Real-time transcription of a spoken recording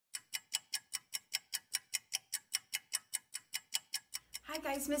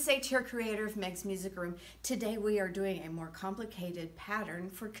guys, Miss H here, creator of Meg's Music Room. Today we are doing a more complicated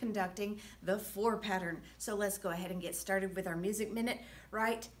pattern for conducting the 4 pattern. So let's go ahead and get started with our music minute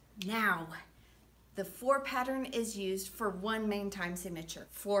right now. The 4 pattern is used for one main time signature,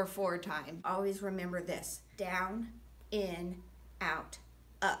 4/4 time. Always remember this: down, in, out,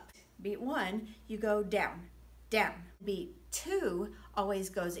 up. Beat 1, you go down, down. Beat 2 always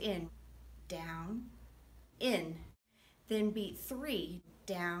goes in, down, in. Then beat 3,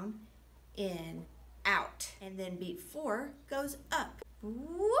 down, in, out. And then beat 4 goes up.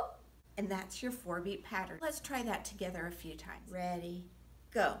 Whoop. And that's your 4-beat pattern. Let's try that together a few times. Ready,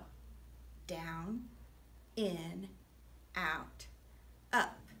 go. Down, in, out,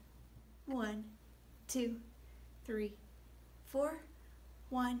 up. 1, 2, 3, 4.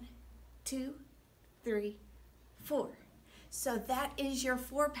 1, 2, 3, 4. So that is your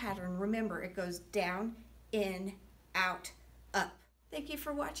 4 pattern. Remember, it goes down, in, out, up. Thank you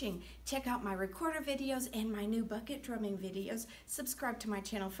for watching. Check out my recorder videos and my new bucket drumming videos. Subscribe to my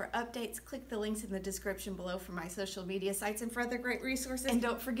channel for updates. Click the links in the description below for my social media sites and for other great resources. And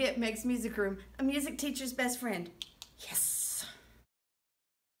don't forget Meg's Music Room, a music teacher's best friend. Yes!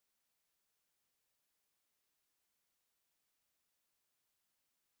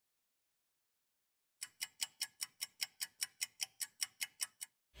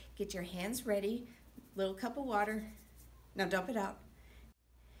 Get your hands ready. Little cup of water. Now dump it out.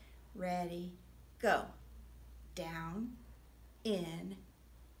 Ready, go. Down, in,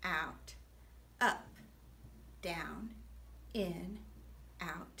 out, up. Down, in,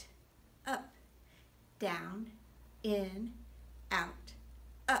 out, up. Down, in, out,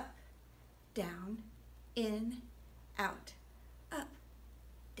 up. Down, in, out, up.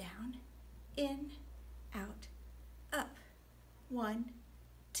 Down, in, out, up. 1,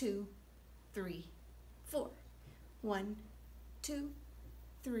 2, 3, 4. 1, 2,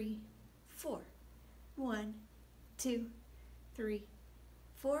 3, 4. 1, 2, 3,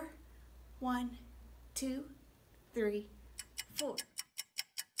 4. 1, 2, 3, 4.